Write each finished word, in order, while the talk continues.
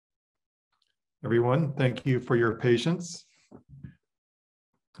Everyone, thank you for your patience.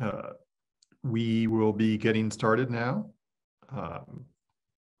 We will be getting started now.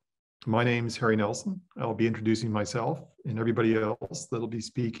 My name is Harry Nelson. I'll be introducing myself and everybody else that'll be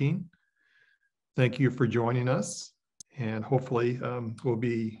speaking. Thank you for joining us, and hopefully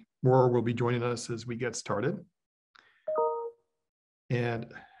more will be joining us as we get started. And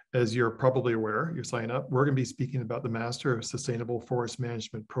as you're probably aware, you're signing up, we're going to be speaking about the Master of Sustainable Forest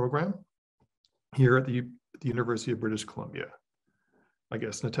Management program here at the University of British Columbia. I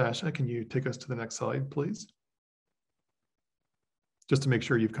guess, Natasha, can you take us to the next slide, please? Just to make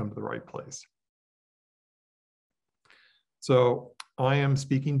sure you've come to the right place. So I am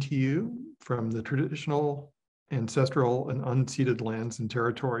speaking to you from the traditional, ancestral, and unceded lands and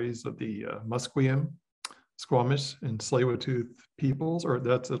territories of the Musqueam, Squamish, and Tsleil-Waututh peoples, or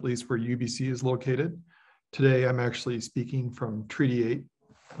that's at least where UBC is located. Today, I'm actually speaking from Treaty 8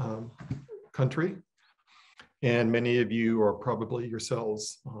 country. And many of you are probably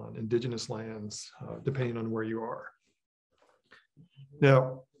yourselves on Indigenous lands, depending on where you are.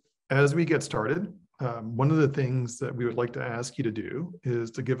 Now, as we get started, one of the things that we would like to ask you to do is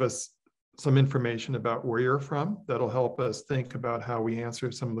to give us some information about where you're from. That'll help us think about how we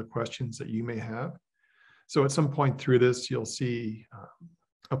answer some of the questions that you may have. So at some point through this, you'll see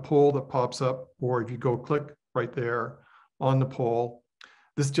a poll that pops up, or if you go click right there on the poll,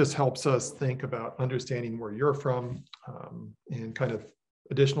 this just helps us think about understanding where you're from and kind of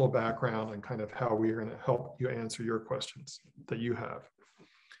additional background and kind of how we are going to help you answer your questions that you have.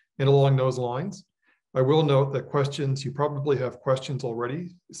 And along those lines, I will note that questions, you probably have questions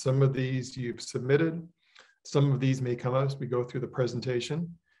already. Some of these you've submitted. Some of these may come as we go through the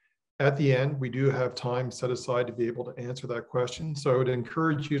presentation. At the end, we do have time set aside to be able to answer that question. So I would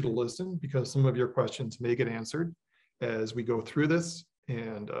encourage you to listen, because some of your questions may get answered as we go through this.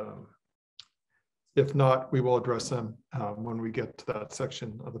 And if not, we will address them when we get to that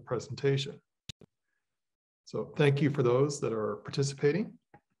section of the presentation. So thank you for those that are participating.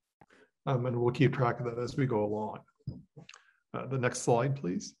 And we'll keep track of that as we go along. The next slide,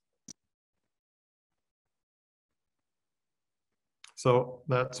 please. So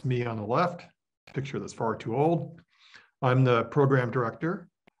that's me on the left, picture that's far too old. I'm the program director.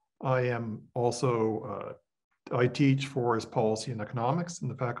 I am also I teach forest policy and economics in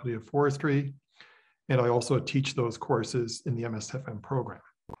the Faculty of Forestry, and I also teach those courses in the MSFM program.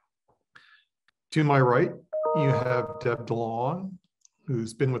 To my right, you have Deb DeLong,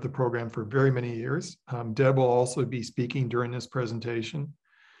 who's been with the program for very many years. Deb will also be speaking during this presentation,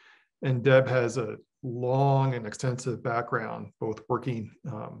 and Deb has a long and extensive background, both working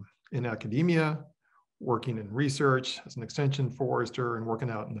in academia, working in research as an extension forester, and working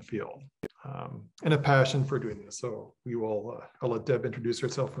out in the field, and a passion for doing this. So we will, I'll let Deb introduce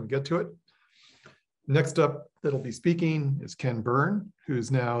herself when we get to it. Next up that'll be speaking is Ken Byrne, who's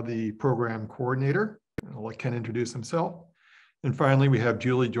now the program coordinator. I'll let Ken introduce himself. And finally, we have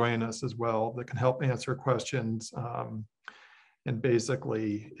Julie joining us as well that can help answer questions and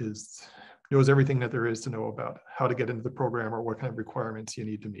basically knows everything that there is to know about how to get into the program or what kind of requirements you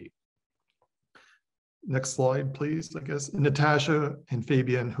need to meet. Next slide, please, I guess. Natasha and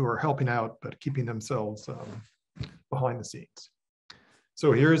Fabian, who are helping out, but keeping themselves behind the scenes.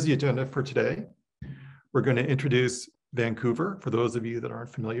 So here's the agenda for today. We're going to introduce Vancouver, for those of you that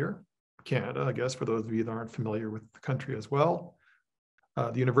aren't familiar. Canada, I guess, for those of you that aren't familiar with the country as well.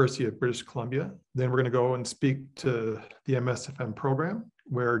 The University of British Columbia. Then we're going to go and speak to the MSFM program,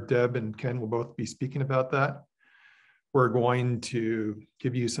 where Deb and Ken will both be speaking about that. We're going to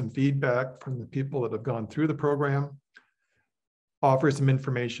give you some feedback from the people that have gone through the program, offer some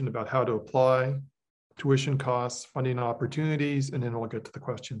information about how to apply, tuition costs, funding opportunities, and then we'll get to the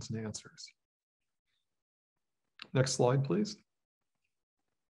questions and answers. Next slide, please.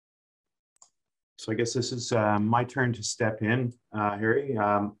 So I guess this is my turn to step in, Harry.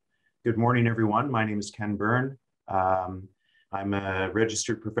 Good morning, everyone. My name is Ken Byrne. I'm a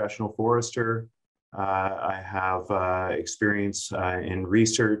registered professional forester. I have experience in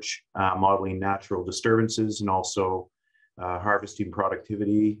research, modeling natural disturbances, and also harvesting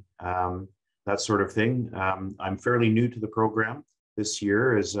productivity, that sort of thing. I'm fairly new to the program this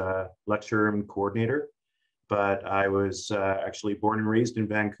year as a lecturer and coordinator, but I was actually born and raised in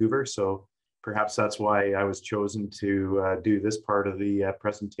Vancouver, so perhaps that's why I was chosen to do this part of the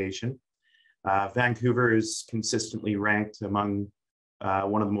presentation. Vancouver is consistently ranked among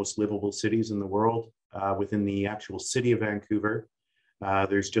one of the most livable cities in the world. Within the actual city of Vancouver,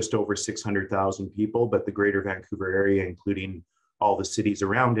 there's just over 600,000 people, but the greater Vancouver area, including all the cities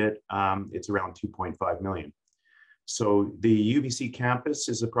around it, it's around 2.5 million. So the UBC campus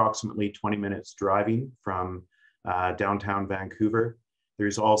is approximately 20 minutes driving from downtown Vancouver.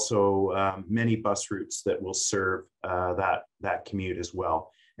 There's also many bus routes that will serve that commute as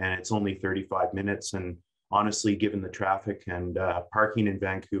well. And it's only 35 minutes. And honestly, given the traffic and parking in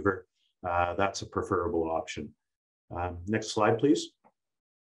Vancouver, that's a preferable option. Next slide, please.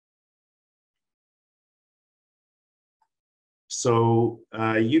 So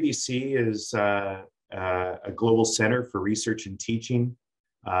UBC is a global center for research and teaching.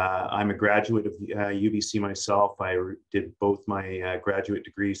 I'm a graduate of UBC myself. I did both my graduate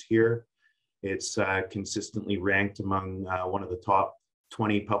degrees here. It's consistently ranked among one of the top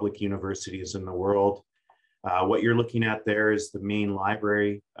 20 public universities in the world. What you're looking at there is the main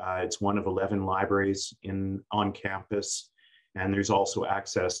library. It's one of 11 libraries on campus, and there's also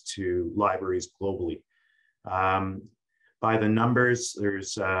access to libraries globally. By the numbers,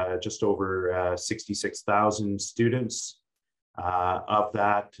 there's just over 66,000 students. Of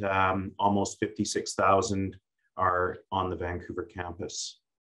that, almost 56,000 are on the Vancouver campus.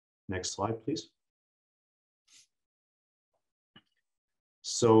 Next slide, please.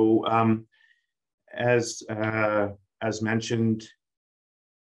 So as mentioned,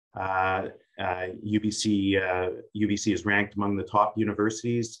 UBC is ranked among the top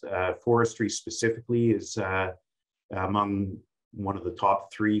universities. Forestry specifically is among one of the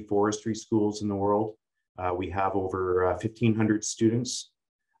top 3 forestry schools in the world. We have over 1,500 students,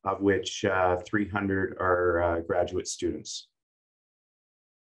 of which 300 are graduate students.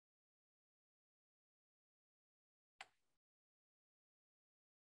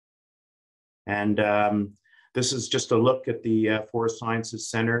 And this is just a look at the Forest Sciences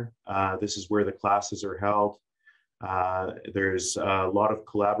Center. This is where the classes are held. There's a lot of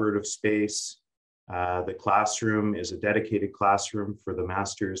collaborative space. The classroom is a dedicated classroom for the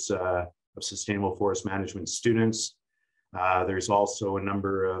Masters of Sustainable Forest Management students. There's also a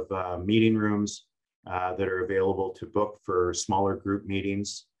number of meeting rooms that are available to book for smaller group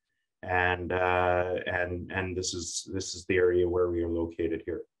meetings. And this is the area where we are located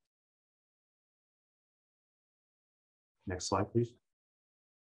here. Next slide, please.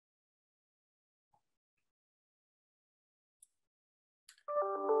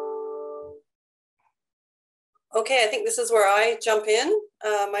 Okay, I think this is where I jump in.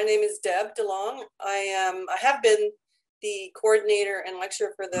 My name is Deb DeLong. I have been the coordinator and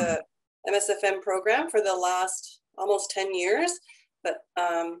lecturer for the MSFM program for the last almost 10 years, but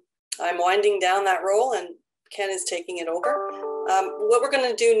I'm winding down that role and Ken is taking it over. What we're going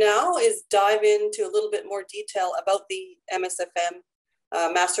to do now is dive into a little bit more detail about the MSFM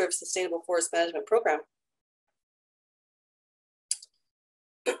Master of Sustainable Forest Management program.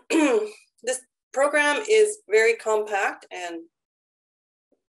 This program is very compact and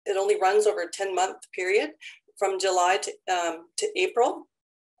it only runs over a 10-month period from July to April.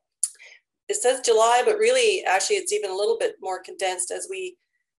 It says July, but really, actually, it's even a little bit more condensed as you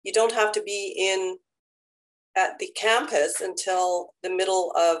don't have to be at the campus until the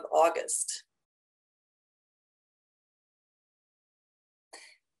middle of August.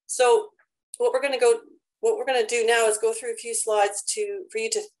 So what we're going to do now is go through a few slides for you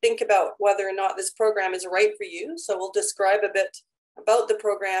to think about whether or not this program is right for you. So we'll describe a bit about the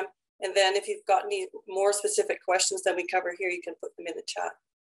program, and then if you've got any more specific questions that we cover here, you can put them in the chat.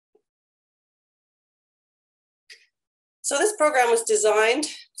 So this program was designed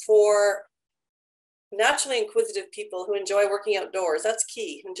for naturally inquisitive people who enjoy working outdoors. That's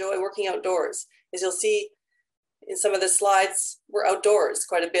key, enjoy working outdoors. As you'll see in some of the slides, we're outdoors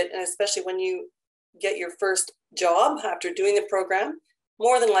quite a bit, and especially when you get your first job after doing the program,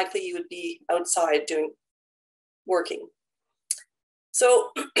 more than likely you would be outside working.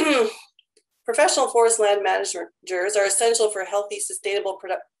 So professional forest land managers are essential for healthy, sustainable,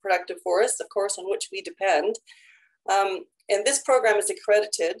 productive forests, of course, on which we depend. And this program is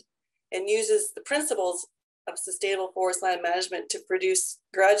accredited and uses the principles of sustainable forest land management to produce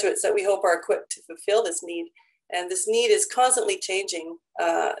graduates that we hope are equipped to fulfill this need. And this need is constantly changing,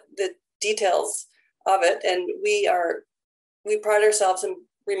 the details of it. And we pride ourselves in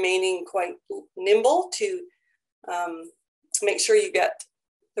remaining quite nimble to make sure you get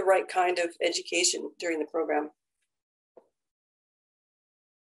the right kind of education during the program.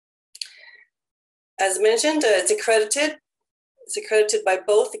 As mentioned, it's accredited. It's accredited by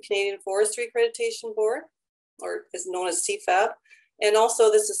both the Canadian Forestry Accreditation Board, or is known as CFAB, and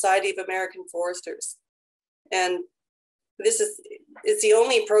also the Society of American Foresters. And it's the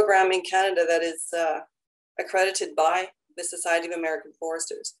only program in Canada that is accredited by the Society of American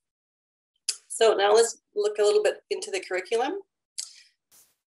Foresters. So now let's look a little bit into the curriculum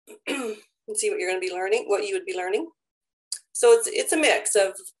and see what you're going to be learning, what you would be learning. So it's a mix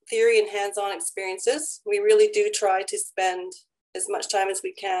of theory and hands-on experiences. We really do try to spend as much time as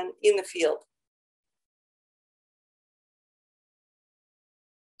we can in the field.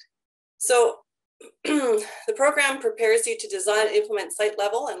 So the program prepares you to design and implement site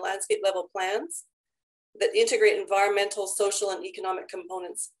level and landscape level plans that integrate environmental, social, and economic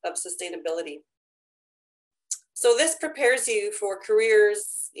components of sustainability. So this prepares you for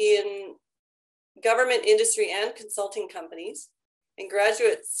careers in government, industry, and consulting companies. And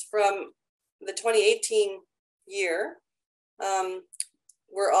graduates from the 2018 year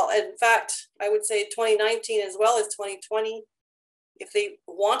were all, in fact, I would say 2019 as well as 2020, if they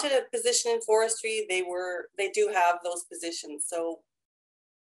wanted a position in forestry, they do have those positions. So,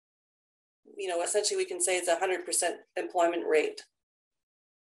 you know, essentially we can say it's 100% employment rate.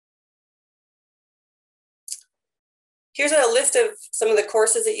 Here's a list of some of the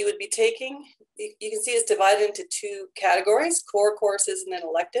courses that you would be taking. You can see it's divided into two categories, core courses and then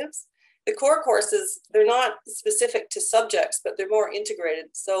electives. The core courses, they're not specific to subjects, but they're more integrated.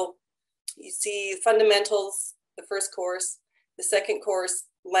 So you see fundamentals, the first course, the second course,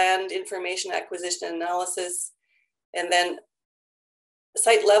 land information acquisition and analysis, and then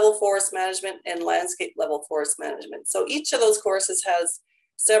site level forest management and landscape level forest management. So each of those courses has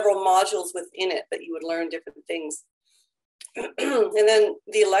several modules within it that you would learn different things. And then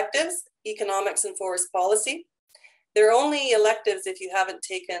the electives, economics and forest policy. They're only electives if you haven't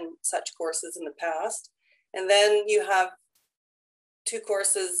taken such courses in the past. And then you have two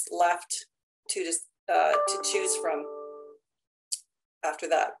courses left to choose from after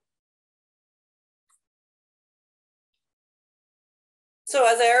that. So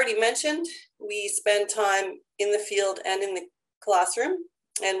as I already mentioned, we spend time in the field and in the classroom.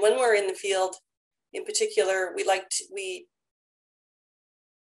 And when we're in the field, in particular, we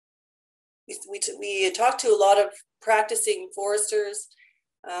talk to a lot of practicing foresters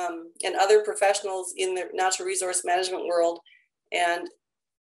and other professionals in the natural resource management world, and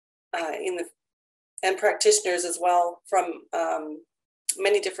and practitioners as well from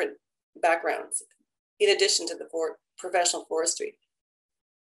many different backgrounds, in addition to the professional forestry.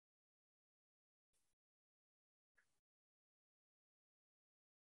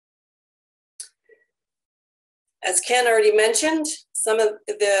 As Ken already mentioned, some of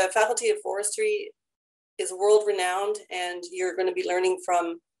the Faculty of Forestry is world renowned, and you're going to be learning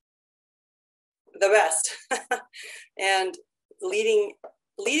from the best and leading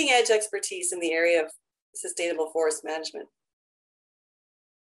edge expertise in the area of sustainable forest management.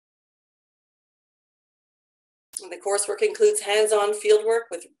 And the coursework includes hands-on fieldwork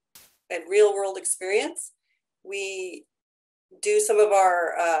and real-world experience. We do some of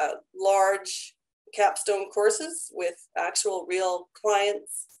our large capstone courses with actual real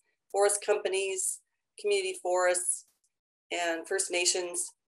clients, forest companies, community forests, and First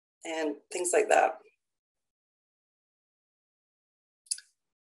Nations, and things like that.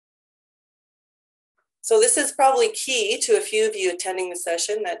 So this is probably key to a few of you attending the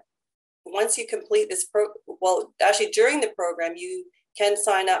session, that once you complete this actually during the program, you can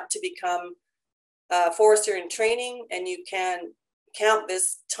sign up to become a forester in training, and you can count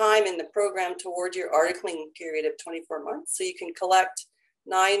this time in the program toward your articling period of 24 months. So you can collect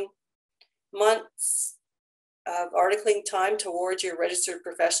 9 months of articling time towards your registered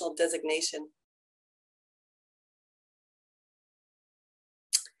professional designation.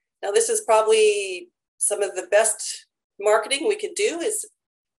 Now, this is probably some of the best marketing we could do, is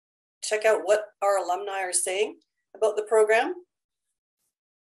check out what our alumni are saying about the program.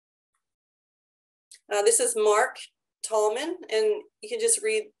 This is Mark Tallman, and you can just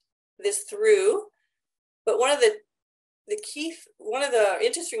read this through. But one of the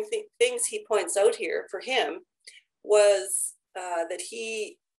interesting things he points out here for him was that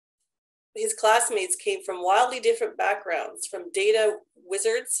his classmates came from wildly different backgrounds, from data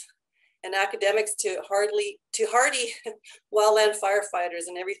wizards and academics to hardy wildland firefighters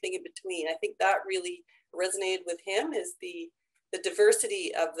and everything in between. I think that really resonated with him, is the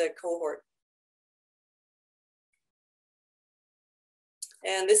diversity of the cohort.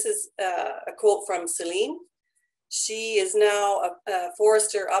 And this is a quote from Celine. She is now a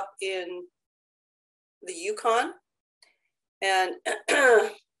forester up in the Yukon, and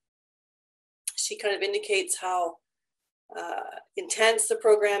she kind of indicates how intense the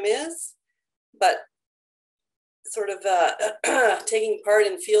program is, but sort of taking part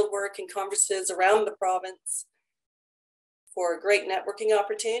in field work and conferences around the province for great networking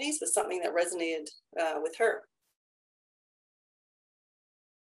opportunities was something that resonated with her.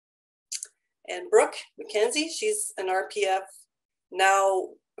 And Brooke McKenzie, she's an RPF, now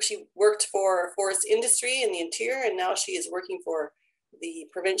she worked for forest industry in the interior, and now she is working for the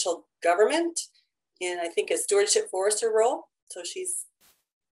provincial government in, I think, a stewardship forester role. So she's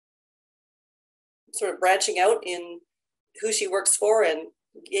sort of branching out in who she works for and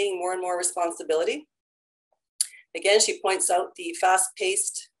gaining more and more responsibility. Again, she points out the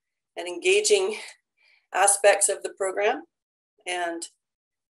fast-paced and engaging aspects of the program. And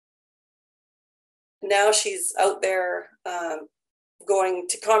now she's out there going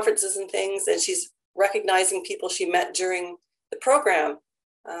to conferences and things, and she's recognizing people she met during the program.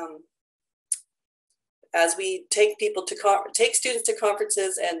 As we take students to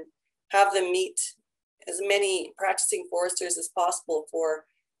conferences and have them meet as many practicing foresters as possible for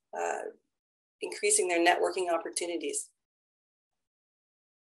increasing their networking opportunities.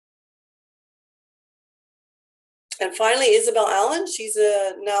 And finally, Isabel Allen, she's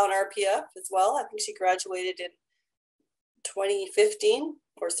now an RPF as well. I think she graduated in 2015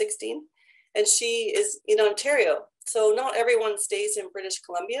 or 16, and she is in Ontario. So not everyone stays in British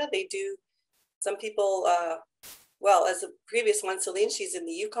Columbia. They do, some people, well, as the previous one, Celine, she's in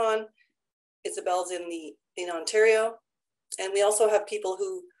the Yukon. Isabel's in Ontario. And we also have people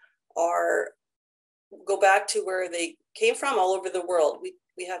who go back to where they came from all over the world.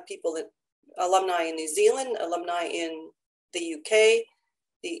 We have people that, alumni in New Zealand, alumni in the UK,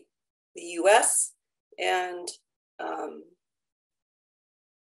 the US, and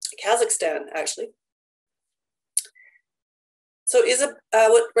Kazakhstan, actually. So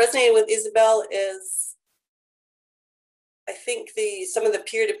what resonated with Isabel is, I think, some of the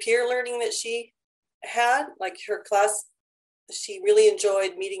peer-to-peer learning that she had, like her class, she really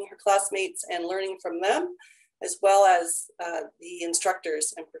enjoyed meeting her classmates and learning from them, as well as the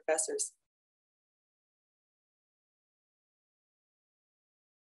instructors and professors.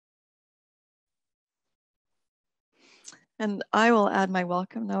 And I will add my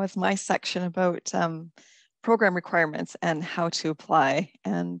welcome now as my section about program requirements and how to apply.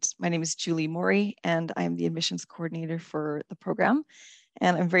 And my name is Julie Morey, and I'm the admissions coordinator for the program.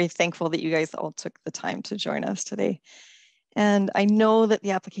 And I'm very thankful that you guys all took the time to join us today. And I know that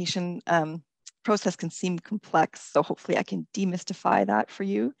the application process can seem complex, so hopefully I can demystify that for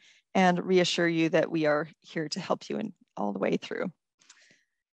you and reassure you that we are here to help you in all the way through.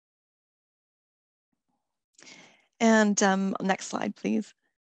 And next slide, please.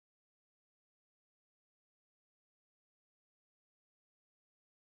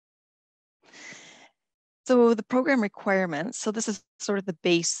 So the program requirements, so this is sort of the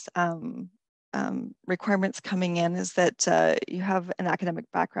base requirements coming in, is that you have an academic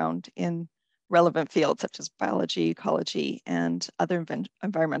background in relevant fields such as biology, ecology, and other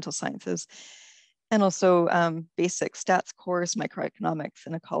environmental sciences, and also basic stats course, microeconomics,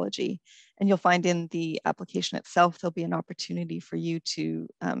 and ecology. And you'll find in the application itself, there'll be an opportunity for you to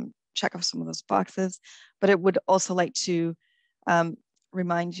check off some of those boxes. But I would also like to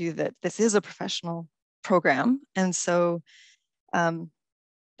remind you that this is a professional program. And so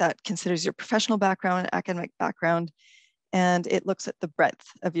that considers your professional background, academic background, and it looks at the breadth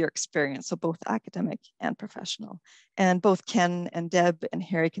of your experience, so both academic and professional. And both Ken and Deb and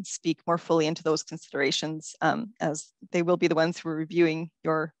Harry can speak more fully into those considerations as they will be the ones who are reviewing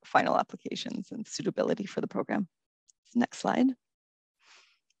your final applications and suitability for the program. Next slide.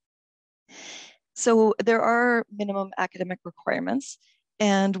 So there are minimum academic requirements,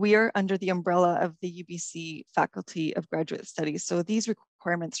 and we are under the umbrella of the UBC Faculty of Graduate Studies. So these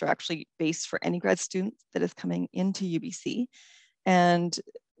requirements are actually based for any grad student that is coming into UBC, and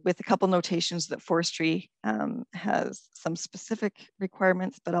with a couple notations that Forestry has some specific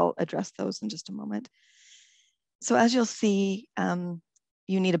requirements, but I'll address those in just a moment. So as you'll see,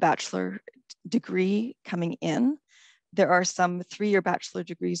 you need a bachelor degree coming in. There are some 3-year bachelor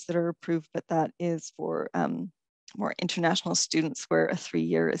degrees that are approved, but that is for more international students where a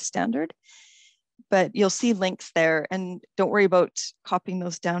 3-year is standard. But you'll see links there, and don't worry about copying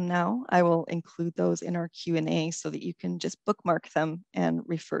those down now. I will include those in our Q&A so that you can just bookmark them and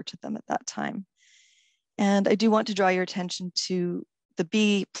refer to them at that time. And I do want to draw your attention to the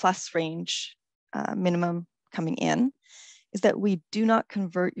B+ range minimum coming in, is that we do not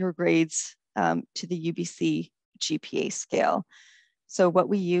convert your grades to the UBC GPA scale. So what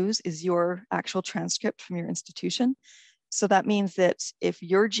we use is your actual transcript from your institution. So that means that if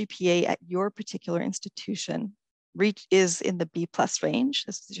your GPA at your particular institution is in the B+ range,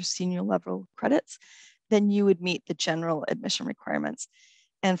 this is your senior level credits, then you would meet the general admission requirements.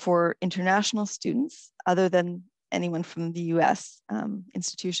 And for international students, other than anyone from the US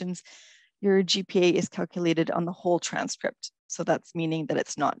institutions, your GPA is calculated on the whole transcript. So that's meaning that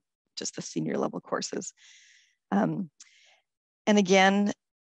it's not just the senior level courses. And again,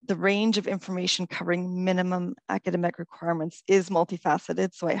 The range of information covering minimum academic requirements is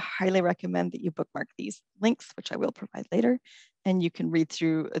multifaceted, so I highly recommend that you bookmark these links, which I will provide later, and you can read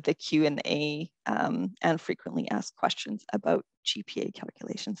through the Q&A and frequently asked questions about GPA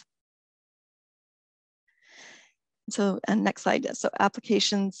calculations. So, and next slide. So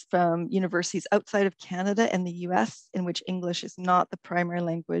applications from universities outside of Canada and the US in which English is not the primary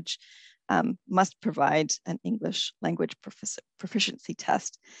language must provide an English language proficiency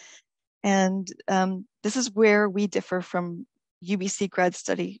test. And this is where we differ from UBC grad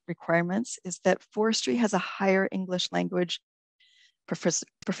study requirements, is that forestry has a higher English language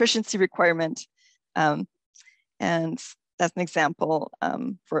proficiency requirement. And as an example,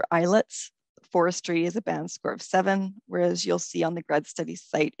 for IELTS, forestry is a band score of 7, whereas you'll see on the grad studies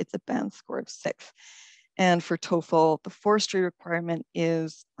site, it's a band score of 6. And for TOEFL, the forestry requirement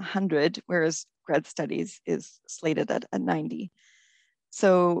is 100, whereas grad studies is slated at a 90.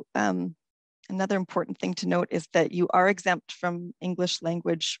 So another important thing to note is that you are exempt from English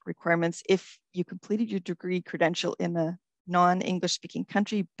language requirements if you completed your degree credential in a non-English speaking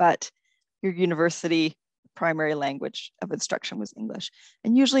country, but your university primary language of instruction was English.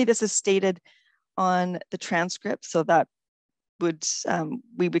 And usually this is stated on the transcript, so that would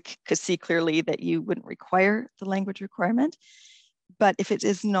could see clearly that you wouldn't require the language requirement. But if it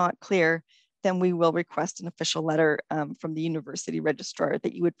is not clear, then we will request an official letter from the university registrar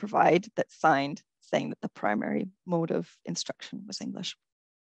that you would provide that's signed saying that the primary mode of instruction was English.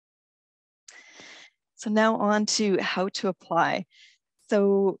 So now on to how to apply.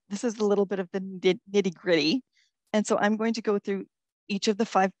 So this is a little bit of the nitty gritty. And so I'm going to go through each of the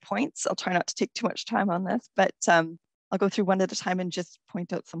 5 points. I'll try not to take too much time on this, but I'll go through one at a time and just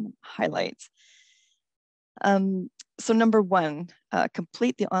point out some highlights. So number 1,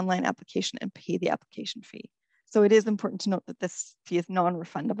 complete the online application and pay the application fee. So it is important to note that this fee is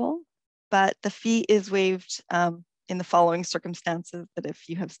non-refundable, but the fee is waived in the following circumstances: that if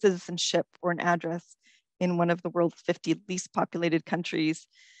you have citizenship or an address in one of the world's 50 least populated countries,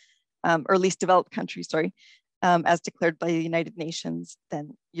 or least developed countries, sorry, as declared by the United Nations,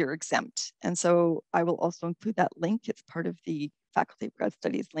 then you're exempt. And so I will also include that link. It's part of the Faculty of Grad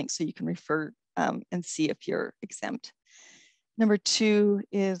Studies link, so you can refer and see if you're exempt. Number 2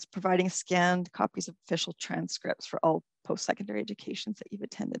 is providing scanned copies of official transcripts for all post-secondary educations that you've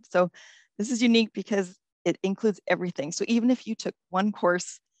attended. So this is unique because it includes everything. So even if you took one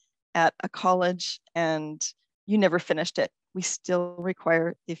course at a college and you never finished it, we still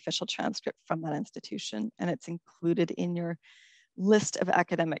require the official transcript from that institution, and it's included in your list of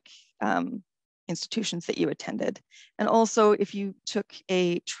academic institutions that you attended. And also, if you took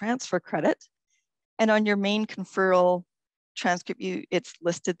a transfer credit and on your main conferral transcript, it's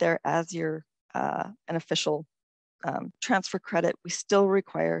listed there as your an official transfer credit, we still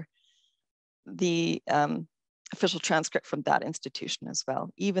require the official transcript from that institution as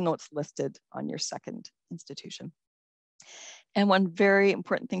well, even though it's listed on your second institution. And one very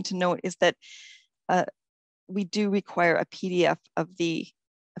important thing to note is that we do require a PDF of the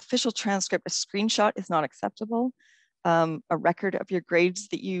official transcript. A screenshot is not acceptable. A record of your grades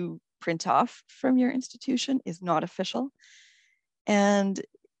that you print off from your institution is not official. And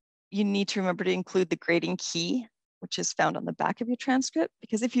you need to remember to include the grading key, which is found on the back of your transcript,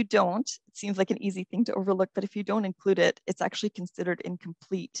 because if you don't, it seems like an easy thing to overlook, but if you don't include it, it's actually considered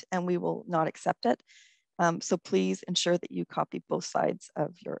incomplete and we will not accept it. So please ensure that you copy both sides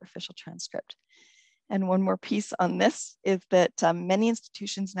of your official transcript. And one more piece on this is that many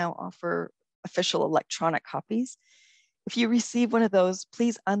institutions now offer official electronic copies. If you receive one of those,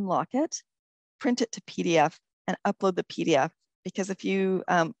 please unlock it, print it to PDF, and upload the PDF, because if you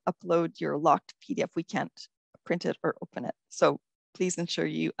upload your locked PDF, we can't print it or open it. So please ensure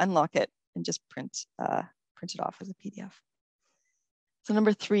you unlock it and just print it off as a PDF. So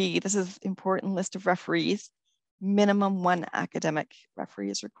number 3, this is important list of referees. Minimum 1 academic referee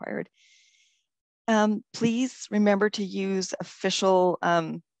is required. Please remember to use official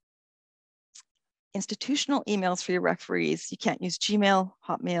institutional emails for your referees. You can't use Gmail,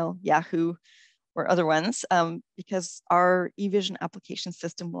 Hotmail, Yahoo, or other ones, because our eVision application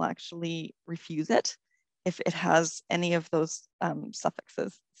system will actually refuse it if it has any of those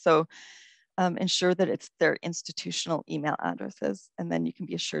suffixes. So ensure that it's their institutional email addresses, and then you can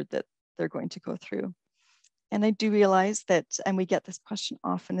be assured that they're going to go through. And I do realize that, and we get this question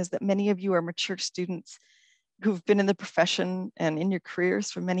often, is that many of you are mature students who've been in the profession and in your careers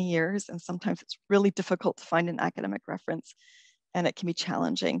for many years, and sometimes it's really difficult to find an academic reference, and it can be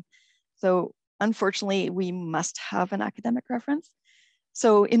challenging. So unfortunately, we must have an academic reference.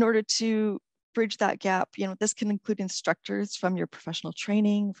 So in order to bridge that gap, this can include instructors from your professional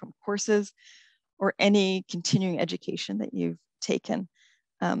training, from courses, or any continuing education that you've taken.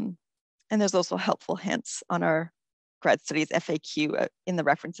 And there's also helpful hints on our grad studies FAQ in the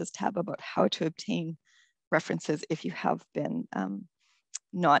references tab about how to obtain references if you have been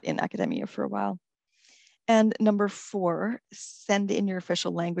not in academia for a while. And number 4, send in your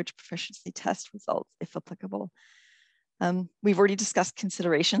official language proficiency test results if applicable. We've already discussed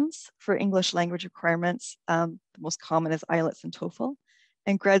considerations for English language requirements. The most common is IELTS and TOEFL.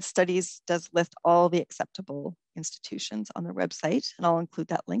 And Grad Studies does list all the acceptable institutions on their website, and I'll include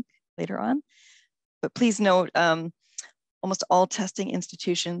that link later on. But please note, almost all testing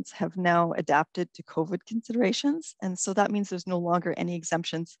institutions have now adapted to COVID considerations. And so that means there's no longer any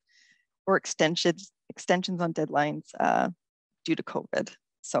exemptions or extensions on deadlines due to COVID.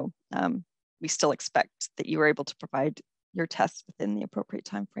 So we still expect that you are able to provide your tests within the appropriate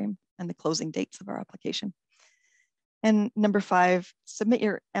time frame and the closing dates of our application. And number 5, submit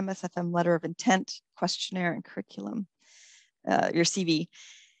your MSFM letter of intent, questionnaire, and curriculum, your CV.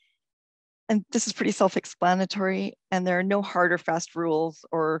 And this is pretty self-explanatory, and there are no hard or fast rules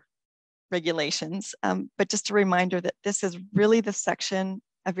or regulations, but just a reminder that this is really the section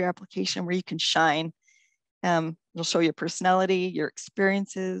of your application where you can shine. It'll show your personality, your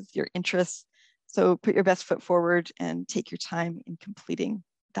experiences, your interests. So put your best foot forward and take your time in completing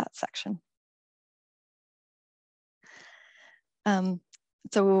that section.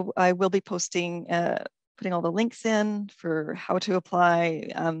 So I will be posting, putting all the links in for how to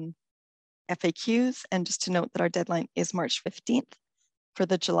apply FAQs, and just to note that our deadline is March 15th for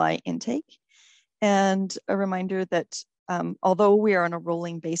the July intake. And a reminder that although we are on a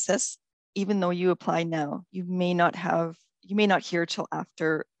rolling basis, even though you apply now, you may not hear till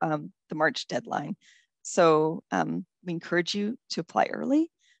after the March deadline. So we encourage you to apply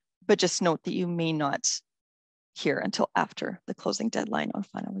early, but just note that you may not hear until after the closing deadline on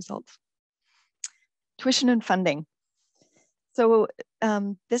final results. Tuition and funding. So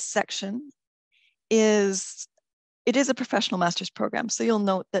this section is a professional master's program. So you'll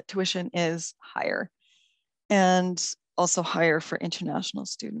note that tuition is higher, and also higher for international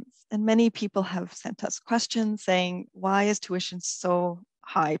students. And many people have sent us questions saying, why is tuition so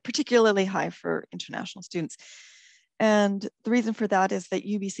high, particularly high for international students? And the reason for that is that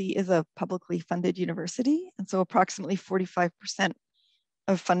UBC is a publicly funded university. And so approximately 45%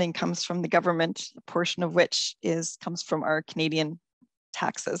 of funding comes from the government, a portion of which comes from our Canadian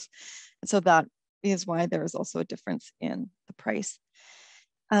taxes. And so that is why there is also a difference in the price.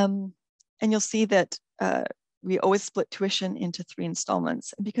 And you'll see that we always split tuition into 3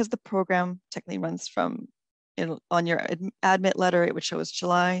 installments. And because the program technically runs from, on your admit letter, it would show as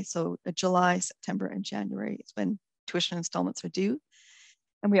July. So July, September, and January is when tuition installments are due.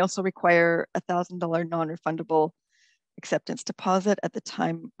 And we also require a $1,000 non-refundable acceptance deposit at the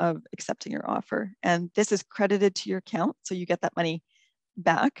time of accepting your offer. And this is credited to your account, so you get that money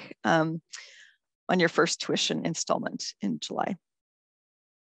back on your first tuition installment in July.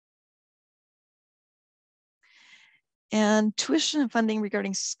 And tuition and funding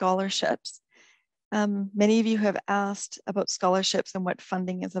regarding scholarships. Many of you have asked about scholarships and what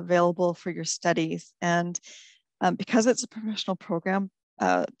funding is available for your studies. And because it's a professional program,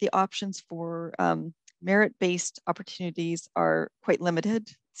 the options for merit-based opportunities are quite limited.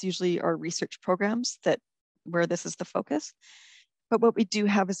 It's usually our research programs where this is the focus. But what we do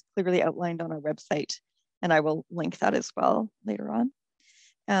have is clearly outlined on our website, and I will link that as well later on.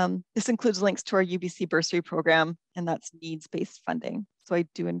 This includes links to our UBC bursary program, and that's needs-based funding. So I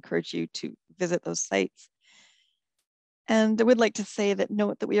do encourage you to visit those sites. And I would like to say that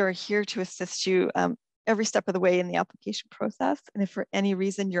note that we are here to assist you every step of the way in the application process. And if for any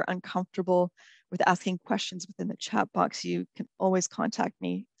reason you're uncomfortable with asking questions within the chat box, you can always contact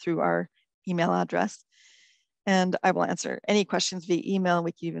me through our email address. And I will answer any questions via email.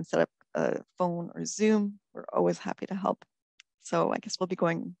 We can even set up a phone or Zoom. We're always happy to help. So I guess we'll be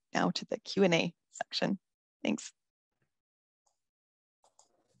going now to the Q&A section. Thanks.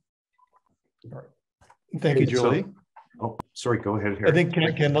 All right. Thank you, Julie. Oh, sorry, go ahead, Harry. I think,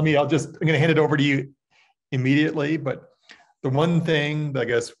 Ken, I'm going to hand it over to you immediately. But the one thing that I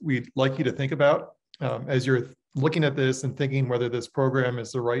guess we'd like you to think about as you're looking at this and thinking whether this program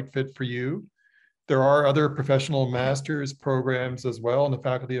is the right fit for you, there are other professional master's programs as well in the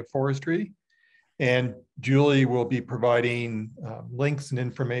Faculty of Forestry. And Julie will be providing links and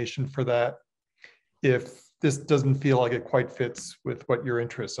information for that if this doesn't feel like it quite fits with what your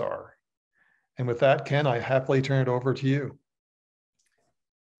interests are. And with that, Ken, I happily turn it over to you.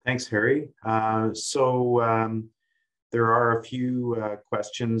 Thanks, Harry. There are a few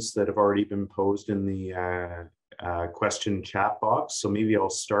questions that have already been posed in the question chat box. So maybe I'll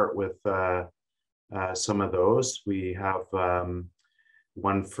start with some of those. We have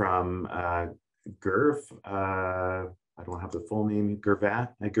one from Gerv. I don't have the full name,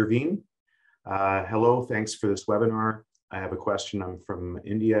 Gerveen. Hello, thanks for this webinar. I have a question. I'm from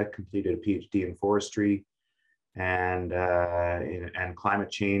India, completed a PhD in forestry and climate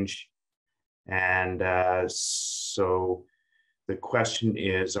change. And so the question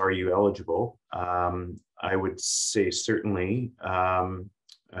is, are you eligible? I would say certainly,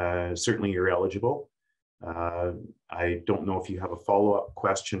 certainly you're eligible. I don't know if you have a follow-up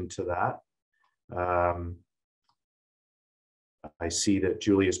question to that. I see that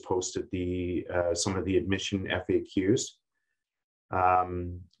Julie has posted the some of the admission FAQs.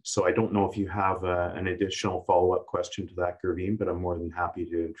 So I don't know if you have an additional follow-up question to that, Gerveen, but I'm more than happy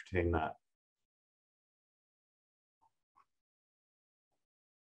to entertain that.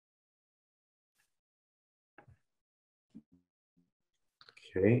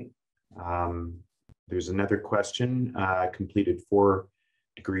 Okay. There's another question. Completed 4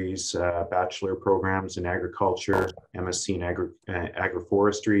 degrees, bachelor programs in agriculture, MSc in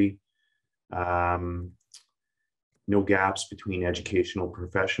agroforestry. No gaps between educational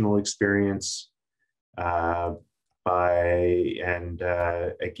professional experience. Again,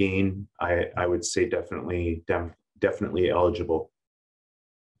 I would say definitely eligible.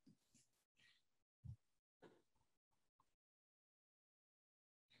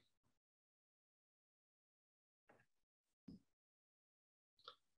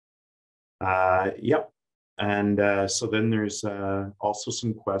 Yep. And so then there's also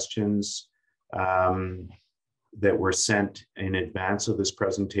some questions that were sent in advance of this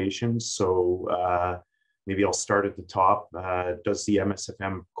presentation. So maybe I'll start at the top. Does the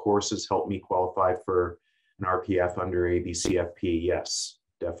MSFM courses help me qualify for an RPF under ABCFP? Yes,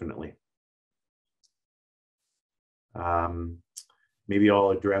 definitely. Maybe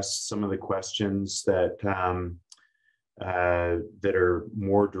I'll address some of the questions that that are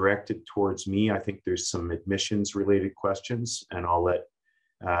more directed towards me. I think there's some admissions related questions, and I'll let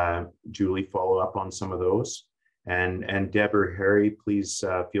Julie follow up on some of those. And Deb or Harry, please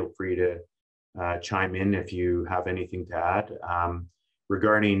feel free to chime in if you have anything to add.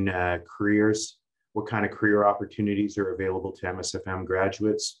 Regarding careers, what kind of career opportunities are available to MSFM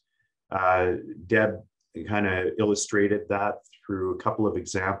graduates? Deb kind of illustrated that through a couple of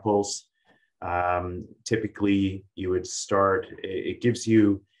examples. Typically, you would start, it gives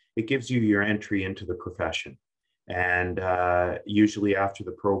you your entry into the profession. And usually after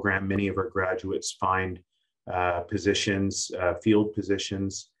the program, many of our graduates find positions, field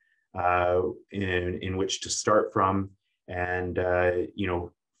positions in which to start from. And, you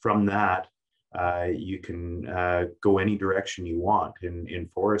know, from that, you can go any direction you want in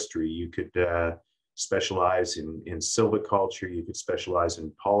forestry. You could specialize in silviculture, you could specialize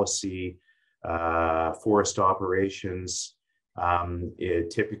in policy, forest operations.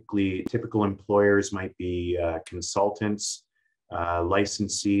 Typical employers might be consultants,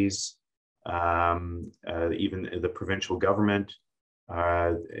 licensees, even the provincial government.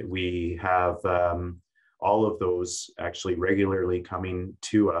 We have all of those actually regularly coming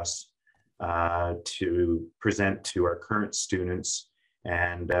to us to present to our current students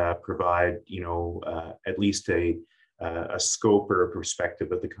and provide, you know, at least a scope or a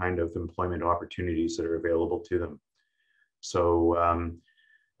perspective of the kind of employment opportunities that are available to them. So,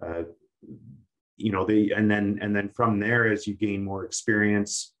 you know, and then from there, as you gain more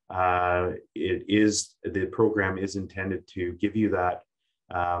experience, the program is intended to give you that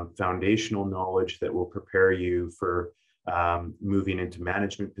foundational knowledge that will prepare you for moving into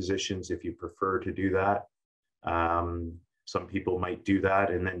management positions if you prefer to do that. Some people might do that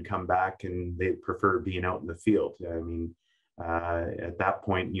and then come back and they prefer being out in the field. I mean, at that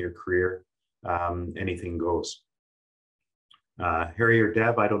point in your career, anything goes. Harry or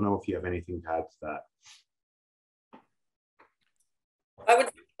Deb, I don't know if you have anything to add to that. I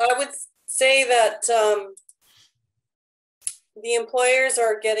would say that the employers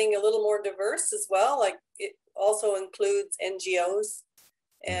are getting a little more diverse as well. Like it also includes NGOs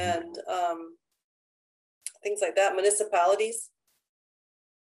and things like that, municipalities.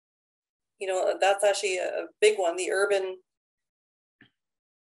 You know, that's actually a big one. The urban,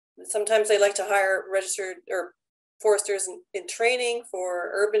 sometimes they like to hire registered or foresters in training for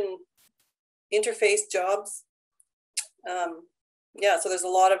urban interface jobs. Yeah, so there's a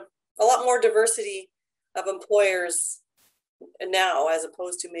lot more diversity of employers now as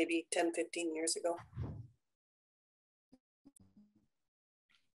opposed to maybe 10, 15 years ago.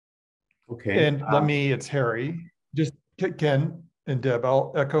 Okay. And it's Harry. Just Ken and Deb,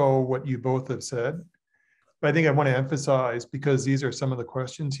 I'll echo what you both have said. But I think I want to emphasize, because these are some of the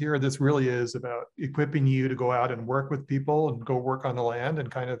questions here, this really is about equipping you to go out and work with people and go work on the land.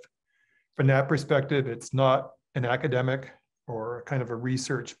 And kind of from that perspective, it's not an academic or kind of a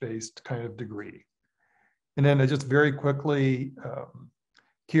research-based kind of degree. And then just very quickly,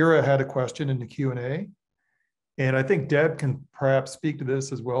 Kira had a question in the Q&A. And I think Deb can perhaps speak to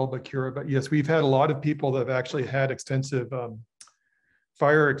this as well, but Kira, but yes, we've had a lot of people that have actually had extensive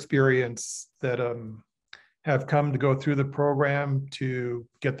fire experience that have come to go through the program to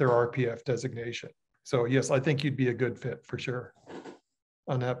get their RPF designation. So yes, I think you'd be a good fit for sure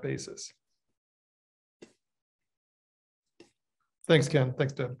on that basis. Thanks, Ken.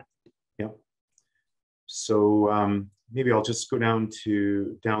 Thanks, Deb. Yeah. So maybe I'll just go down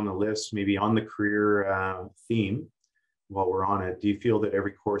the list, maybe on the career theme while we're on it. Do you feel that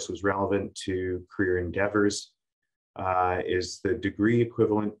every course was relevant to career endeavors? Is the degree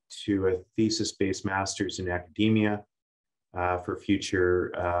equivalent to a thesis-based master's in academia for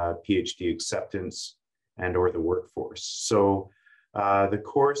future PhD acceptance and or the workforce? So the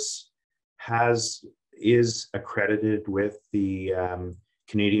course is accredited with the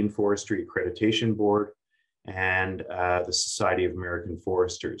Canadian Forestry Accreditation Board and the Society of American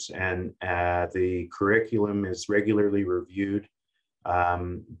Foresters. And the curriculum is regularly reviewed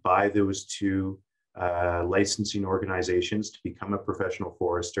by those two licensing organizations to become a professional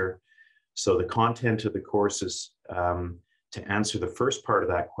forester. So the content of the courses, to answer the first part of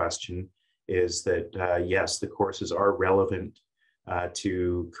that question, is that yes, the courses are relevant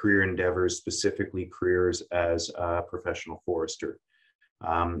to career endeavors, specifically careers as a professional forester.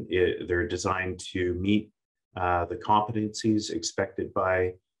 They're designed to meet the competencies expected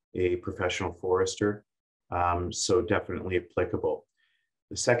by a professional forester, so definitely applicable.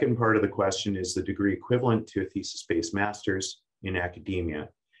 The second part of the question is the degree equivalent to a thesis-based master's in academia.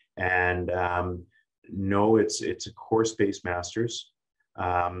 And no, it's a course-based master's.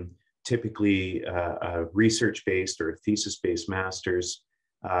 Typically, a research-based or a thesis-based master's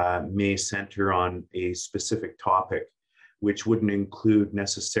may center on a specific topic, which wouldn't include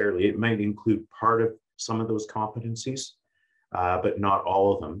necessarily, it might include part of some of those competencies, but not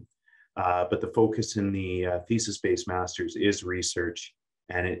all of them. But the focus in the thesis-based master's is research,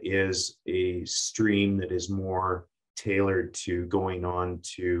 and it is a stream that is more tailored to going on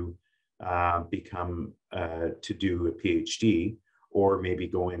to become, to do a PhD, or maybe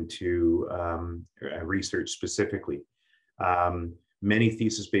go into research specifically. Many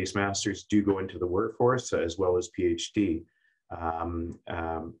thesis-based masters do go into the workforce as well as PhD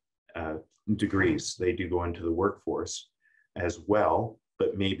degrees. They do go into the workforce as well,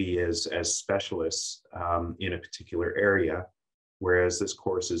 but maybe as specialists in a particular area, whereas this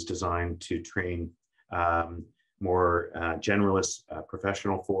course is designed to train more generalist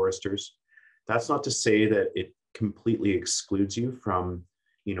professional foresters. That's not to say that it completely excludes you from,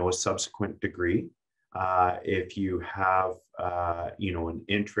 a subsequent degree. If you have, an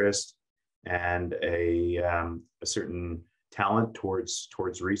interest and a certain talent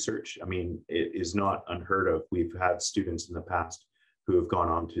towards research, I mean, it is not unheard of. We've had students in the past who have gone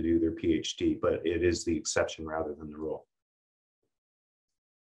on to do their PhD, but it is the exception rather than the rule.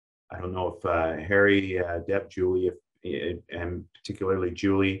 I don't know if Harry, Deb, Julie, and particularly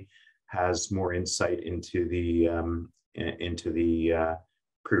Julie, has more insight into the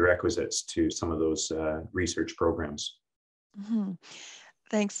prerequisites to some of those research programs. Mm-hmm.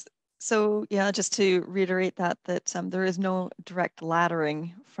 Thanks. So yeah, just to reiterate that there is no direct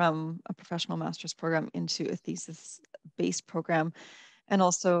laddering from a professional master's program into a thesis-based program, and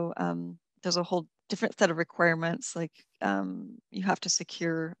also there's a whole different set of requirements. Like you have to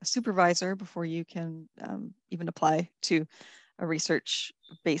secure a supervisor before you can even apply to a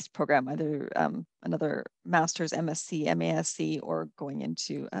research-based program, either another master's, MSc, MASc, or going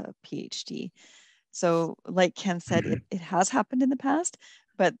into a PhD. So like Ken said, it has happened in the past,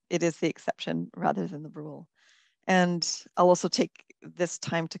 but it is the exception rather than the rule. And I'll also take this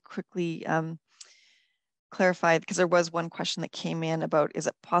time to quickly clarify, because there was one question that came in about, is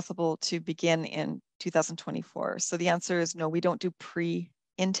it possible to begin in 2024? So the answer is no, we don't do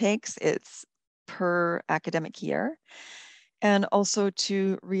pre-intakes, it's per academic year. And also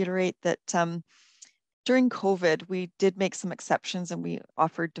to reiterate that during COVID, we did make some exceptions and we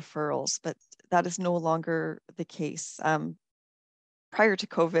offered deferrals, but that is no longer the case. Prior to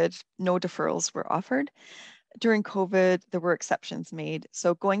COVID, no deferrals were offered. During COVID, there were exceptions made.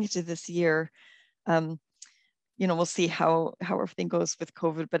 So going into this year, we'll see how everything goes with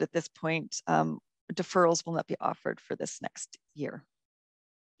COVID, but at this point, deferrals will not be offered for this next year.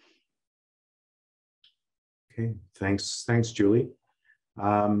 Okay, thanks, Julie.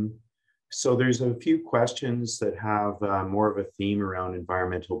 So there's a few questions that have more of a theme around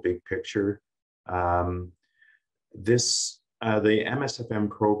environmental big picture. The MSFM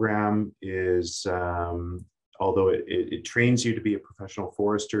program is, although it trains you to be a professional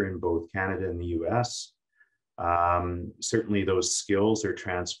forester in both Canada and the US, certainly those skills are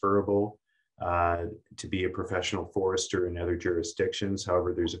transferable to be a professional forester in other jurisdictions.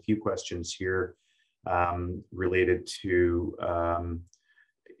 However, there's a few questions here related to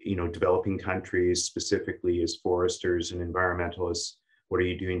developing countries, specifically as foresters and environmentalists. What are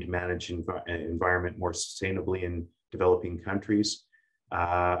you doing to manage environment more sustainably in developing countries?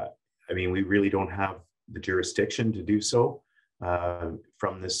 I mean, we really don't have the jurisdiction to do so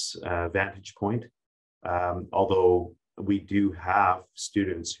from this vantage point. Although we do have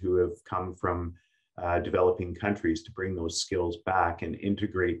students who have come from developing countries to bring those skills back and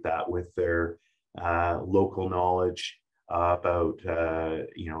integrate that with their local knowledge about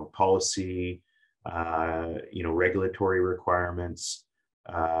policy, regulatory requirements,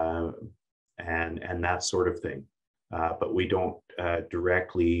 and that sort of thing. But we don't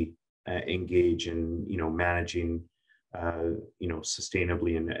directly engage in managing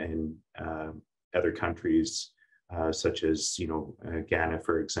sustainably in other countries, such as Ghana,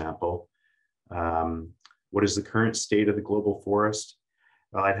 for example. What is the current state of the global forest?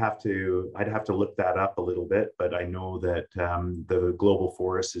 Well, I'd have to look that up a little bit, but I know that the global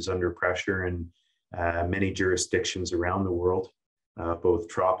forest is under pressure in many jurisdictions around the world, both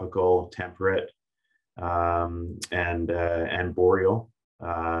tropical, temperate, and boreal.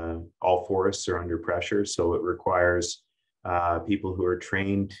 All forests are under pressure, so it requires people who are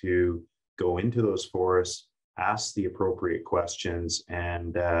trained to go into those forests, ask the appropriate questions,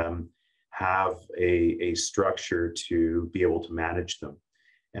 and have a structure to be able to manage them.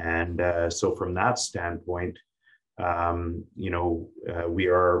 And so from that standpoint, we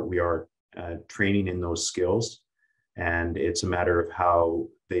are training in those skills, and it's a matter of how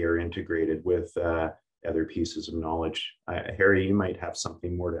they are integrated with other pieces of knowledge. Harry, you might have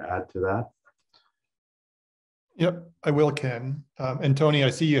something more to add to that. Yep, I will, Ken. And Tony,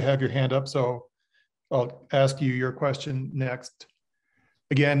 I see you have your hand up, so I'll ask you your question next.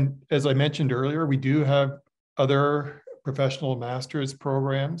 Again, as I mentioned earlier, we do have other professional master's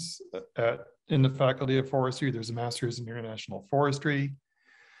programs in the Faculty of Forestry. There's a master's in international forestry.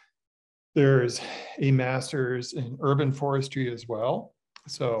 There's a master's in urban forestry as well.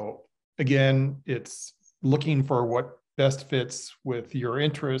 So again, it's looking for what best fits with your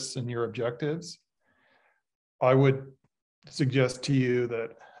interests and your objectives. I would suggest to you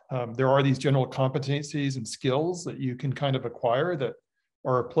that there are these general competencies and skills that you can kind of acquire that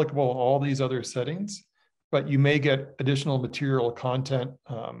are applicable in all these other settings, but you may get additional material content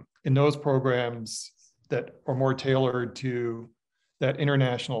in those programs that are more tailored to that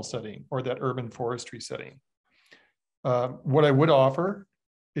international setting or that urban forestry setting. What I would offer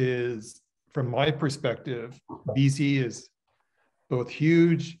is, from my perspective, BC is both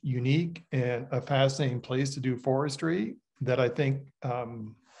huge, unique, and a fascinating place to do forestry that I think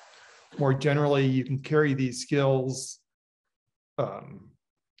more generally you can carry these skills,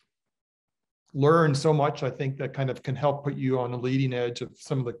 learn so much, I think, that kind of can help put you on the leading edge of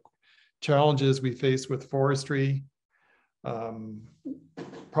some of the challenges we face with forestry.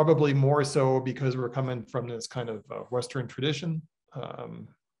 Probably more so because we're coming from this kind of Western tradition,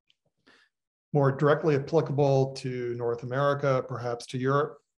 more directly applicable to North America, perhaps to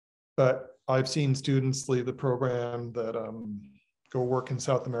Europe. But I've seen students leave the program that go work in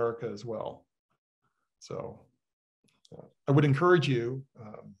South America as well. So I would encourage you,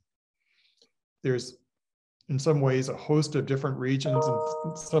 there's in some ways a host of different regions and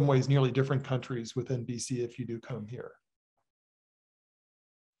in some ways nearly different countries within BC if you do come here.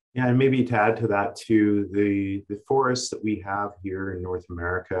 Yeah, and maybe to add to that too, the forests that we have here in North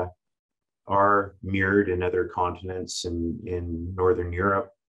America are mirrored in other continents in Northern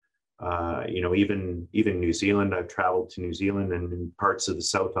Europe. Even New Zealand. I've traveled to New Zealand and in parts of the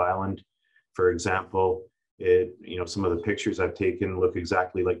South Island, for example. Some of the pictures I've taken look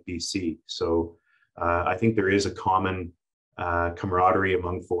exactly like BC. So I think there is a common camaraderie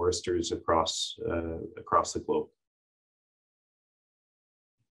among foresters across the globe.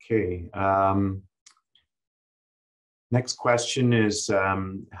 Okay. Next question is,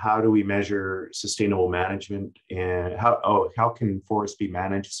 how do we measure sustainable management, and how can forests be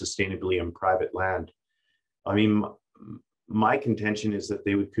managed sustainably on private land? I mean, my contention is that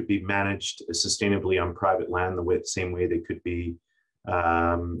they could be managed sustainably on private land the same way they could be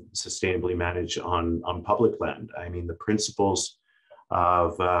sustainably managed on public land. I mean, the principles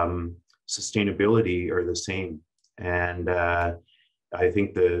of sustainability are the same. And I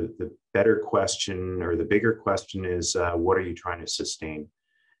think the better question, or the bigger question, is what are you trying to sustain?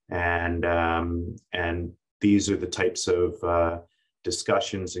 And these are the types of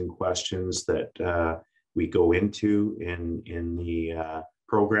discussions and questions that we go into in the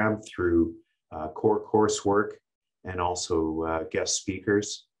program through core coursework and also guest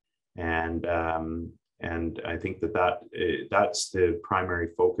speakers. And I think that's the primary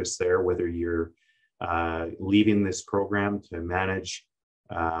focus there, whether you're leading this program to manage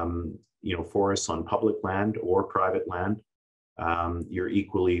forests on public land or private land. You're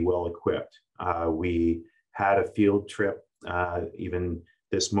equally well equipped. We had a field trip even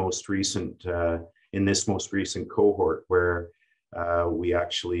this most recent in this most recent cohort, where we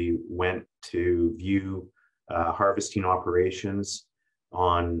actually went to view harvesting operations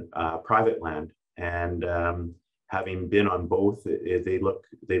on private land, and having been on both, they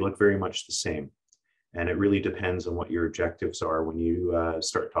look very much the same. And it really depends on what your objectives are when you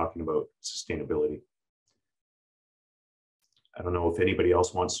start talking about sustainability. I don't know if anybody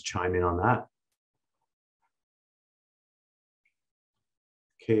else wants to chime in on that.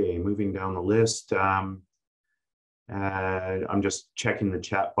 Okay, moving down the list. I'm just checking the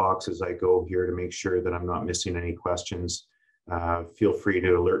chat box as I go here to make sure that I'm not missing any questions. Feel free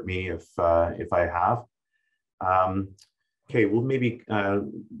to alert me if I have. Okay, we'll maybe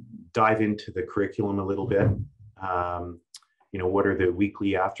dive into the curriculum a little bit. What are the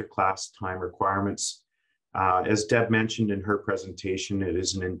weekly after class time requirements? As Deb mentioned in her presentation, it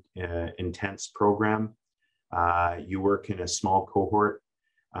is an intense program. You work in a small cohort,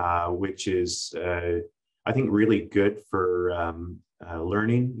 which is, I think, really good for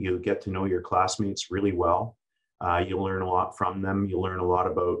learning. You get to know your classmates really well. You'll learn a lot from them. You'll learn a lot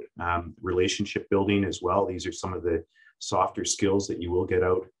about relationship building as well. These are some of the softer skills that you will get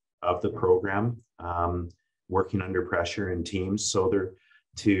out of the program, working under pressure in teams. So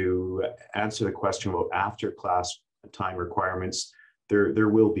to answer the question about after class time requirements, there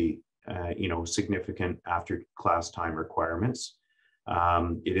will be significant after class time requirements.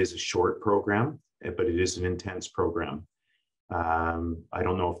 It is a short program, but it is an intense program. I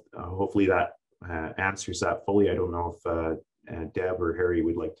don't know if hopefully that answers that fully. I don't know if Deb or Harry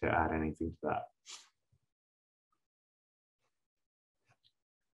would like to add anything to that.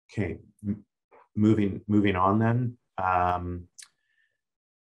 Okay, moving on then.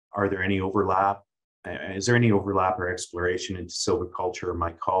 Are there any overlap? Is there any overlap or exploration into silviculture or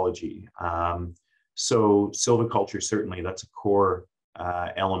mycology? So silviculture, certainly, that's a core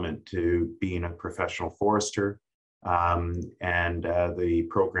element to being a professional forester. And the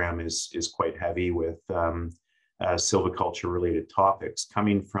program is quite heavy with silviculture related topics.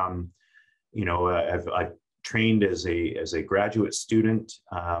 Coming from, I've trained as a graduate student,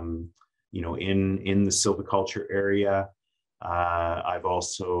 in the silviculture area. I've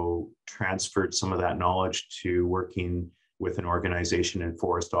also transferred some of that knowledge to working with an organization in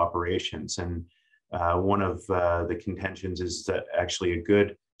forest operations. And one of the contentions is that actually a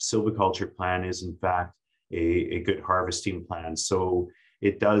good silviculture plan is in fact a good harvesting plan. So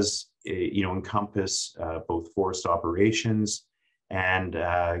it does, encompass both forest operations and,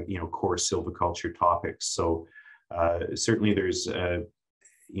 core silviculture topics. So certainly there's,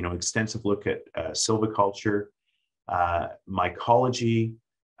 extensive look at silviculture, mycology.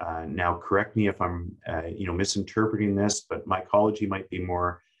 Now, correct me if I'm, misinterpreting this, but mycology might be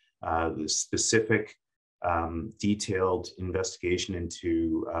more the specific, detailed investigation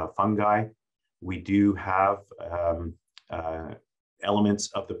into fungi. We do have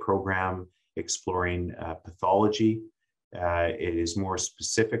elements of the program exploring pathology. It is more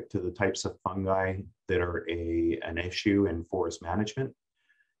specific to the types of fungi that are an issue in forest management,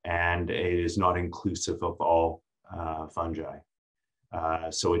 and it is not inclusive of all fungi.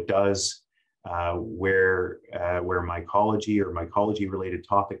 So it does, where mycology or mycology-related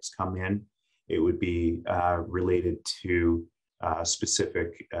topics come in, it would be related to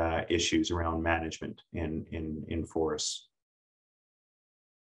specific issues around management in forests.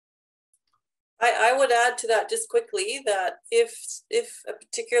 I would add to that just quickly that if a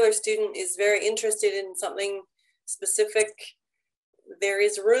particular student is very interested in something specific, there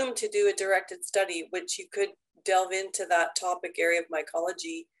is room to do a directed study, which you could delve into that topic area of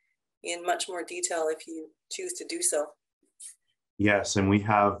mycology in much more detail if you choose to do so. Yes, and we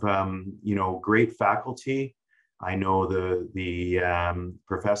have great faculty. I know the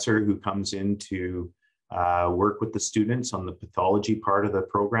professor who comes in to work with the students on the pathology part of the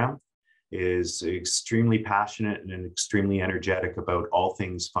program is extremely passionate and extremely energetic about all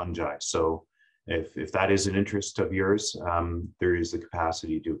things fungi. So if that is an interest of yours, there is the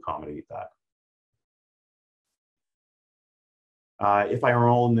capacity to accommodate that. If I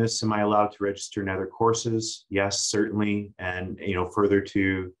enroll in this, am I allowed to register in other courses? Yes, certainly. And further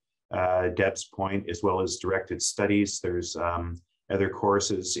to Deb's point, as well as directed studies, there's other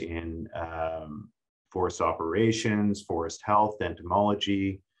courses in forest operations, forest health,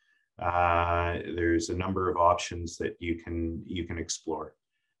 entomology. There's a number of options that you can explore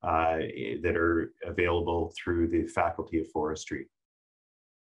that are available through the Faculty of Forestry.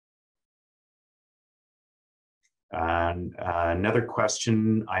 And another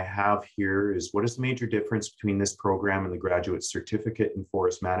question I have here is, what is the major difference between this program and the graduate certificate in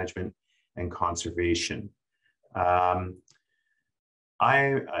forest management and conservation? I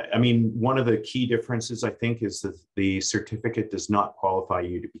mean, one of the key differences, I think, is that the certificate does not qualify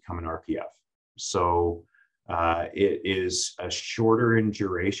you to become an RPF. So it is a shorter in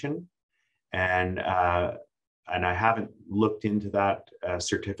duration, and I haven't looked into that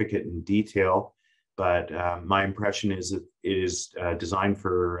certificate in detail, but my impression is that it is designed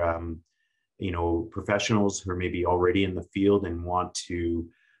for professionals who are maybe already in the field and want to,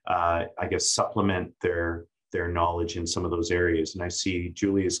 I guess, supplement their knowledge in some of those areas. And I see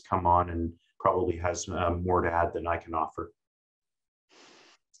Julia's come on and probably has more to add than I can offer.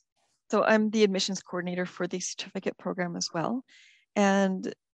 So I'm the admissions coordinator for the certificate program as well.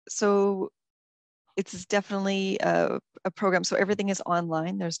 And so it's definitely a program. So everything is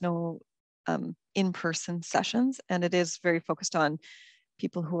online. There's no in-person sessions, and it is very focused on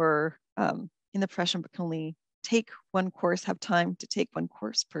people who are in the profession but can only take one course, have time to take one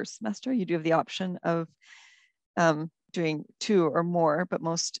course per semester. You do have the option of doing 2 or more, but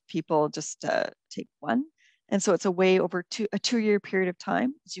most people just take 1. And so it's a way over a 2-year period of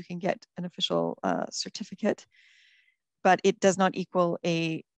time, so you can get an official certificate, but it does not equal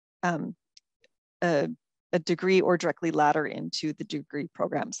a degree or directly ladder into the degree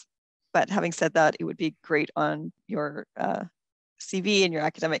programs. But having said that, it would be great on your CV and your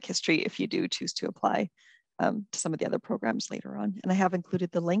academic history if you do choose to apply to some of the other programs later on. And I have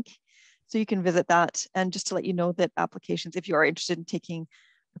included the link, so you can visit that. And just to let you know that applications, if you are interested in taking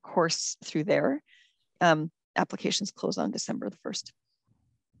a course through there, applications close on December the 1st.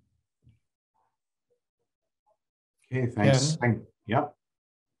 Okay, thanks. Yeah.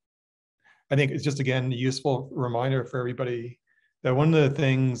 I think it's just, again, a useful reminder for everybody that one of the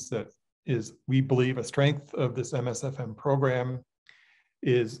things that is, we believe, a strength of this MSFM program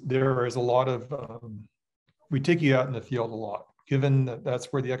is there is a lot of, we take you out in the field a lot. Given that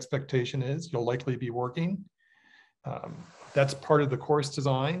that's where the expectation is, you'll likely be working. That's part of the course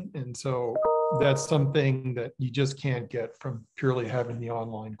design. And so that's something that you just can't get from purely having the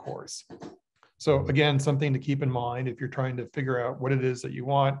online course. So again, something to keep in mind if you're trying to figure out what it is that you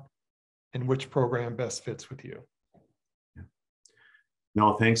want and which program best fits with you.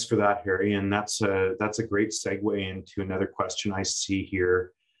 No, thanks for that, Harry. And that's a great segue into another question I see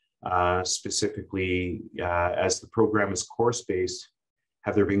here. Specifically, as the program is course-based,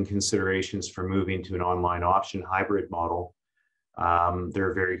 have there been considerations for moving to an online option hybrid model? There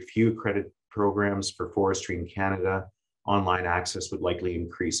are very few accredited programs for forestry in Canada. Online access would likely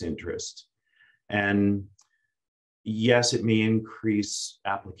increase interest. And yes, it may increase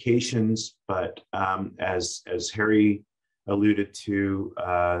applications, but as Harry alluded to,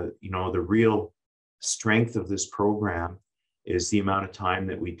 the real strength of this program is the amount of time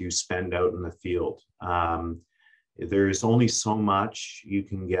that we do spend out in the field. There's only so much you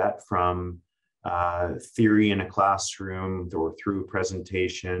can get from theory in a classroom or through a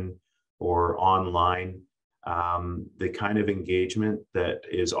presentation or online. The kind of engagement that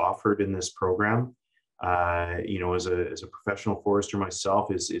is offered in this program, as a professional forester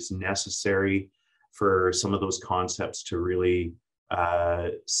myself, is necessary for some of those concepts to really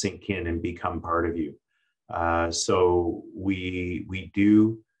sink in and become part of you. So we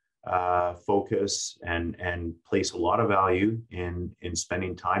do focus and place a lot of value in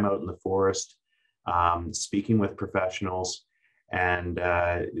spending time out in the forest, speaking with professionals, and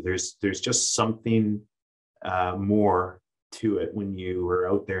there's just something more to it when you are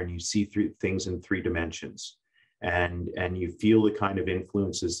out there and you see things in 3 dimensions, and you feel the kind of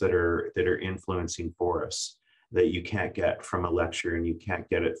influences that are influencing forests that you can't get from a lecture and you can't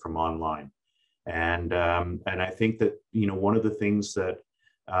get it from online. And I think that one of the things that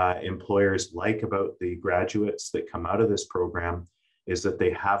employers like about the graduates that come out of this program is that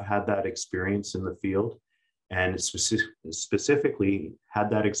they have had that experience in the field, and specifically had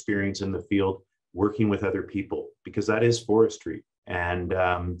that experience in the field working with other people, because that is forestry, and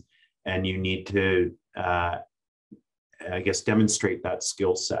you need to I guess demonstrate that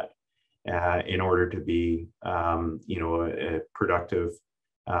skill set. in order to be, you know, a productive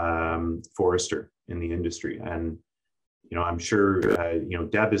forester in the industry. And, you know, I'm sure, you know,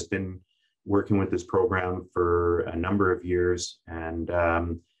 Deb has been working with this program for a number of years. And,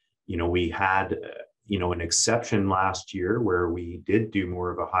 you know, we had, you know, an exception last year where we did do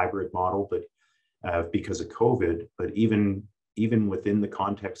more of a hybrid model, but because of COVID, but even within the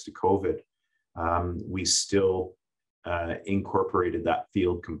context of COVID, we still incorporated that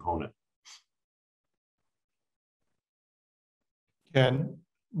field component. And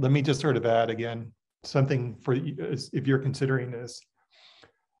let me just sort of add again, something for if you're considering this.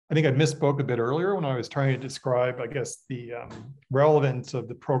 I think I misspoke a bit earlier when I was trying to describe, I guess, the relevance of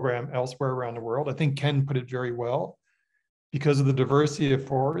the program elsewhere around the world. I think Ken put it very well. Because of the diversity of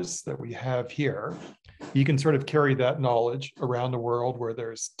forests that we have here, you can sort of carry that knowledge around the world where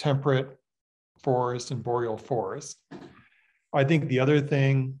there's temperate forest and boreal forest. I think the other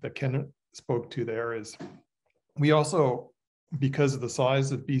thing that Ken spoke to there is we also, because of the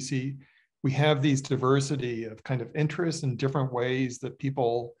size of BC, we have these diversity of kind of interests in different ways that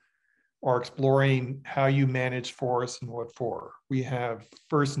people are exploring how you manage forests and what for. We have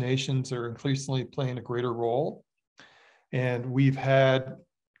First Nations that are increasingly playing a greater role. And we've had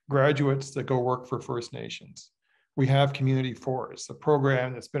graduates that go work for First Nations. We have community forests, a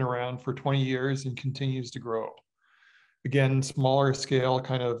program that's been around for 20 years and continues to grow. Again, smaller scale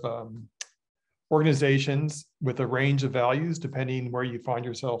kind of organizations with a range of values depending where you find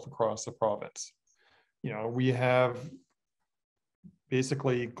yourself across the province. You know, we have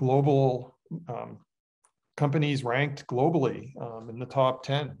basically global companies ranked globally in the top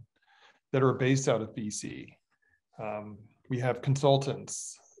 10 that are based out of BC. We have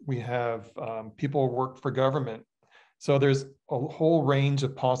consultants, we have people who work for government. So there's a whole range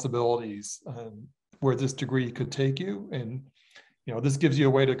of possibilities where this degree could take you. And, you know, this gives you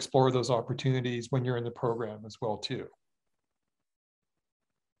a way to explore those opportunities when you're in the program as well, too.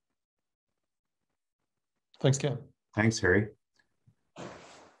 Thanks, Ken. Thanks, Harry.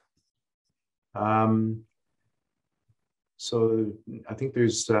 So I think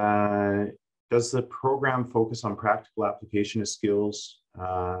there's, does the program focus on practical application of skills?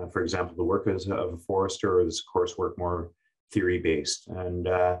 For example, the work of a forester, or this coursework more theory-based? And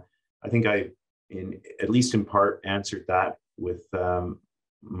I think at least in part, answered that with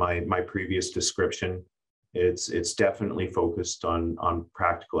my previous description. It's definitely focused on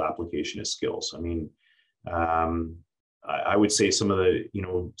practical application of skills. I mean, I would say some of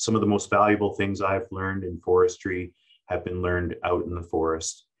the most valuable things I've learned in forestry have been learned out in the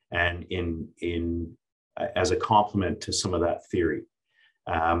forest, and in as a complement to some of that theory.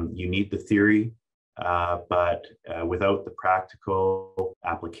 You need the theory, but without the practical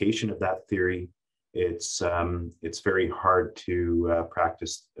application of that theory, it's very hard to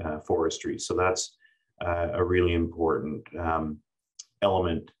practice forestry. So that's a really important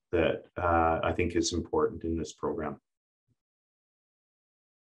element that I think is important in this program.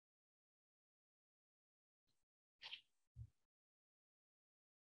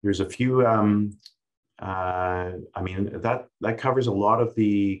 There's a few, I mean, that covers a lot of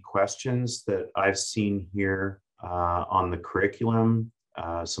the questions that I've seen here on the curriculum,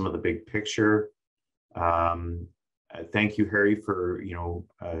 some of the big picture. Thank you, Harry, for,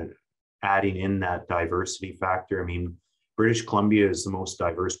 adding in that diversity factor. I mean, British Columbia is the most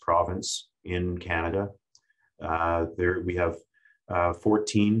diverse province in Canada. We have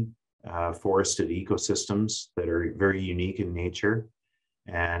 14 forested ecosystems that are very unique in nature.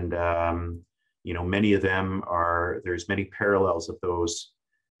 And, many of them there's many parallels of those,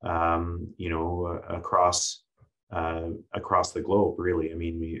 across the globe, really. I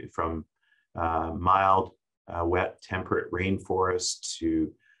mean, from mild, wet, temperate rainforests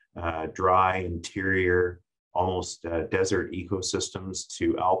to dry interior, almost desert ecosystems,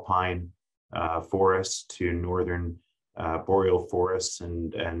 to alpine forests, to northern boreal forests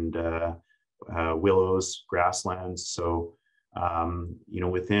and willows, grasslands. So,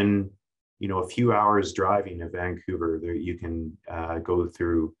 within, a few hours driving of Vancouver, there you can go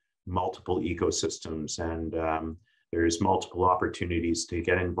through multiple ecosystems, and there's multiple opportunities to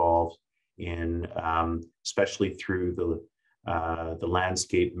get involved in, especially through the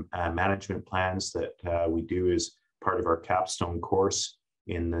landscape management plans that we do as part of our capstone course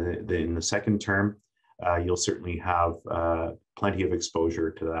in the second term. You'll certainly have plenty of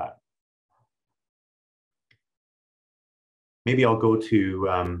exposure to that. Maybe I'll go to,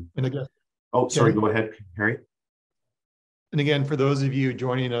 and again, oh, sorry, go ahead, Harry. And again, for those of you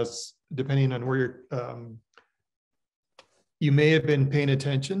joining us, depending on where you're, you may have been paying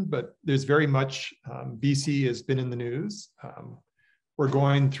attention, but there's very much, BC has been in the news. we're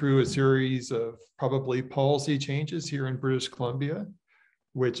going through a series of probably policy changes here in British Columbia,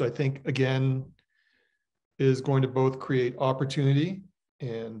 which I think, again, is going to both create opportunity,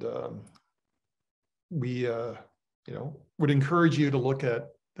 and we would encourage you to look at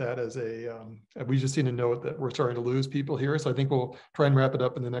that as we just need to note that we're starting to lose people here. So I think we'll try and wrap it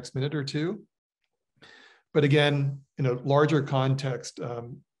up in the next minute or two. But again, in a larger context,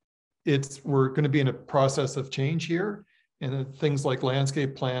 we're going to be in a process of change here, and things like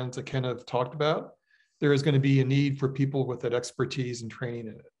landscape plans that Ken have talked about, there is going to be a need for people with that expertise and training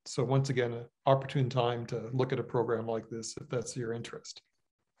in it. So once again, an opportune time to look at a program like this if that's your interest.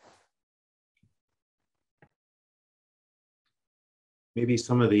 Maybe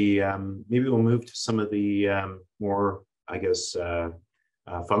some of the, maybe we'll move to some of the more, I guess,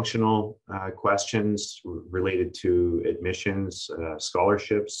 functional questions related to admissions,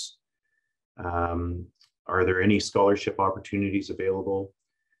 scholarships. Are there any scholarship opportunities available?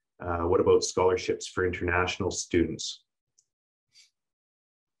 What about scholarships for international students?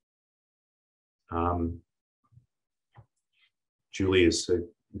 Julie is a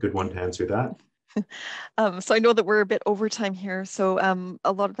good one to answer that. So I know that we're a bit over time here. So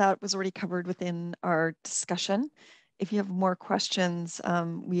a lot of that was already covered within our discussion. If you have more questions,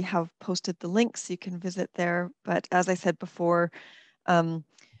 we have posted the links, you can visit there. But as I said before,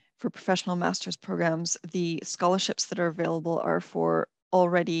 for professional master's programs, the scholarships that are available are for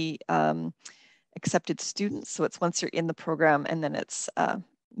already accepted students. So it's once you're in the program, and then it's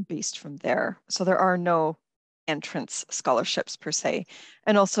based from there. So there are no entrance scholarships per se.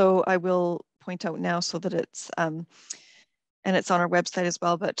 And also I will point out now so that it's, and it's on our website as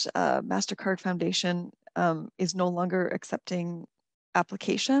well, but MasterCard Foundation is no longer accepting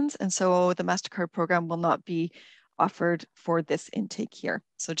applications. And so the MasterCard program will not be offered for this intake here.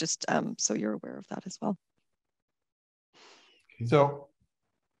 So just so you're aware of that as well. So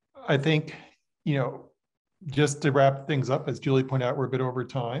I think, just to wrap things up, as Julie pointed out, we're a bit over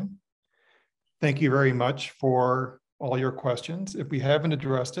time. Thank you very much for all your questions. If we haven't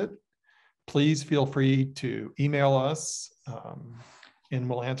addressed it, please feel free to email us and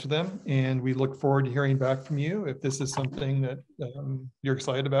we'll answer them. And we look forward to hearing back from you if this is something that you're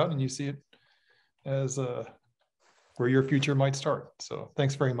excited about and you see it as where your future might start. So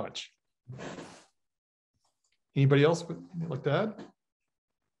thanks very much. Anybody else would like to add?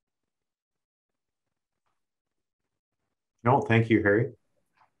 No, thank you, Harry.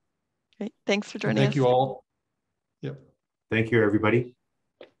 Great. Thanks for joining us. Thank you all. Yep. Thank you, everybody.